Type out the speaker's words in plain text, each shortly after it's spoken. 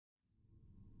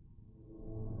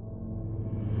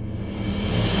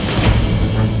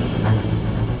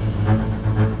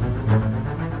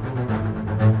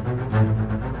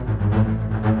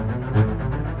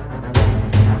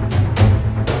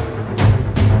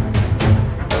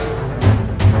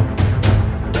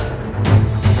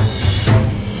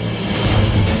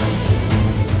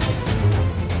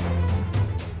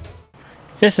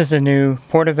This is the new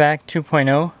PORT-A-VAC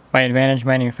 2.0 by Advantage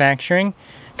Manufacturing.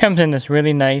 Comes in this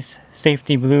really nice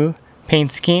safety blue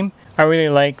paint scheme. I really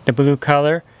like the blue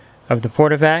color of the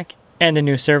PORT-A-VAC and the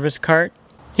new service cart.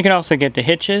 You can also get the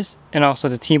hitches and also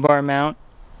the T-bar mount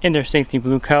in their safety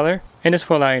blue color. And this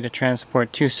will allow you to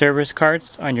transport 2 service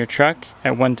carts on your truck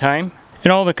at one time.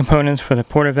 And all the components for the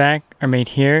PORT-A-VAC are made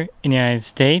here in the United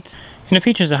States. And it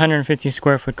features a 150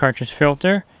 square foot cartridge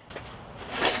filter.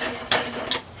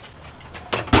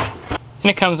 And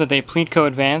it comes with a Pleatco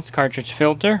Advanced cartridge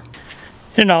filter.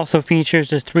 And it also features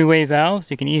this 3-way valve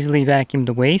so you can easily vacuum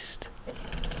the waste.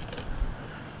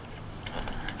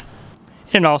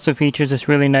 It also features this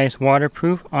really nice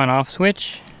waterproof on-off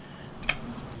switch.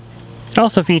 It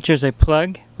also features a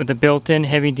plug with a built-in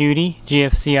heavy-duty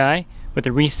GFCI with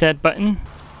a reset button.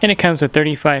 And it comes with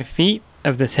 35 feet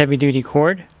of this heavy-duty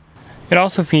cord. It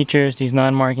also features these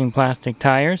non-marking plastic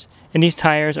tires. And these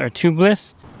tires are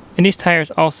tubeless. And these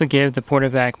tires also give the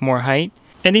PORT-A-VAC more height.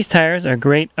 And these tires are a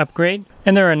great upgrade.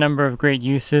 And there are a number of great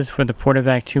uses for the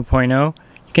PORT-A-VAC 2.0.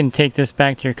 You can take this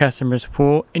back to your customer's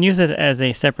pool and use it as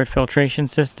a separate filtration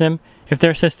system. If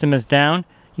their system is down,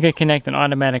 you can connect an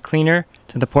automatic cleaner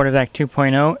to the PORT-A-VAC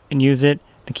 2.0 and use it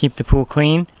to keep the pool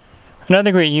clean.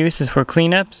 Another great use is for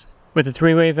cleanups. With a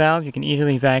 3-way valve, you can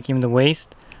easily vacuum the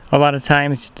waste. A lot of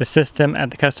times, the system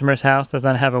at the customer's house does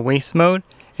not have a waste mode,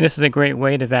 and this is a great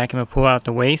way to vacuum and pull out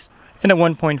the waste. And a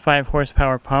 1.5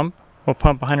 horsepower pump will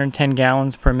pump 110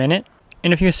 gallons per minute.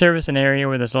 And if you service an area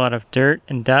where there's a lot of dirt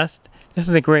and dust, this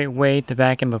is a great way to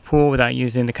vacuum a pool without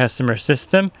using the customer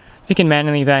system. So you can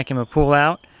manually vacuum a pool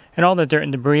out, and all the dirt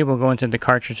and debris will go into the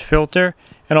cartridge filter,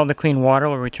 and all the clean water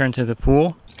will return to the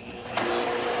pool.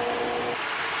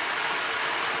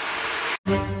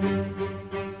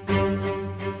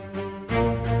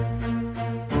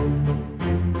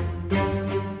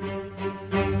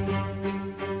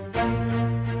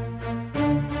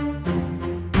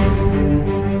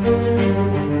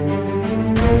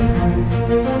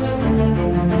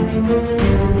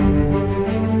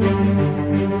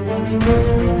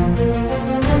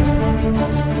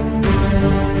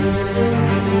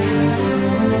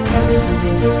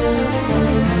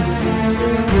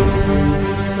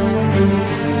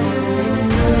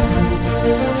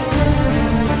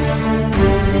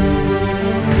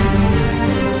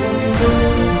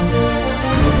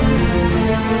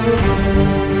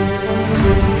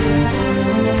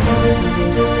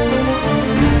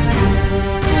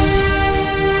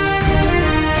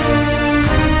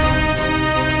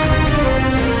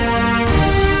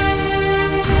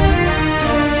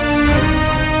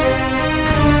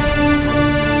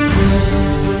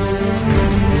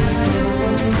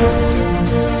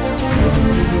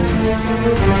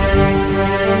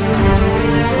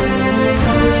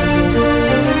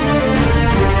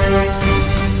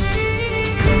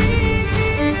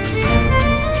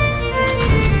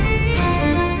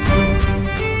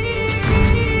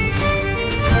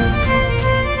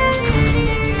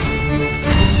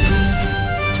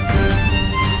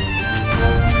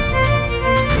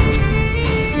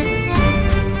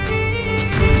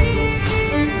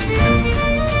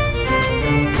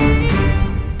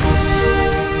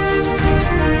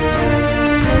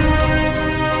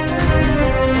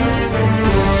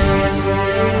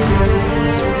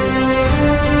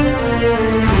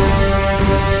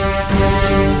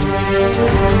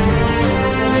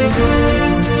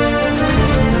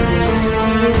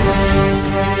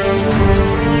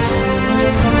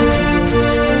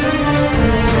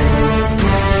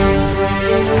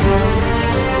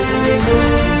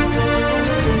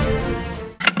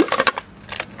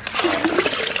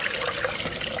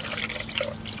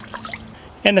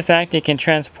 And the fact it can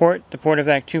transport the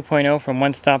PORT-A-VAC 2.0 from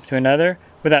one stop to another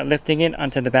without lifting it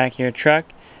onto the back of your truck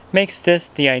makes this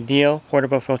the ideal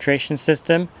portable filtration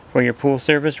system for your pool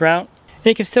service route. And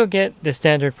you can still get the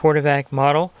standard PORT-A-VAC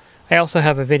model. I also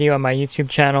have a video on my YouTube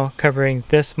channel covering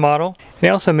this model. They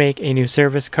also make a new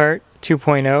service cart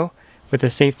 2.0 with the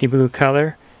safety blue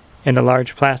color and the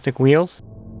large plastic wheels.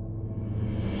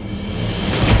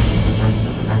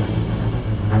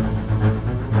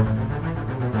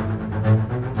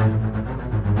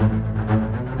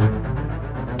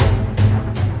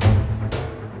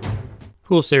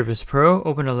 Pool Service Pro.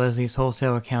 Open a Leslie's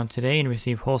wholesale account today and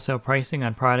receive wholesale pricing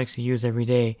on products you use every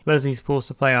day. Leslie's Pool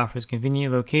Supply offers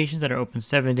convenient locations that are open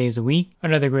 7 days a week.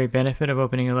 Another great benefit of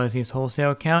opening a Leslie's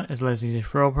wholesale account is Leslie's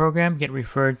referral program. Get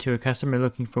referred to a customer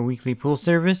looking for weekly pool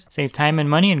service. Save time and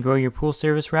money and grow your pool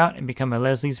service route and become a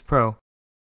Leslie's Pro.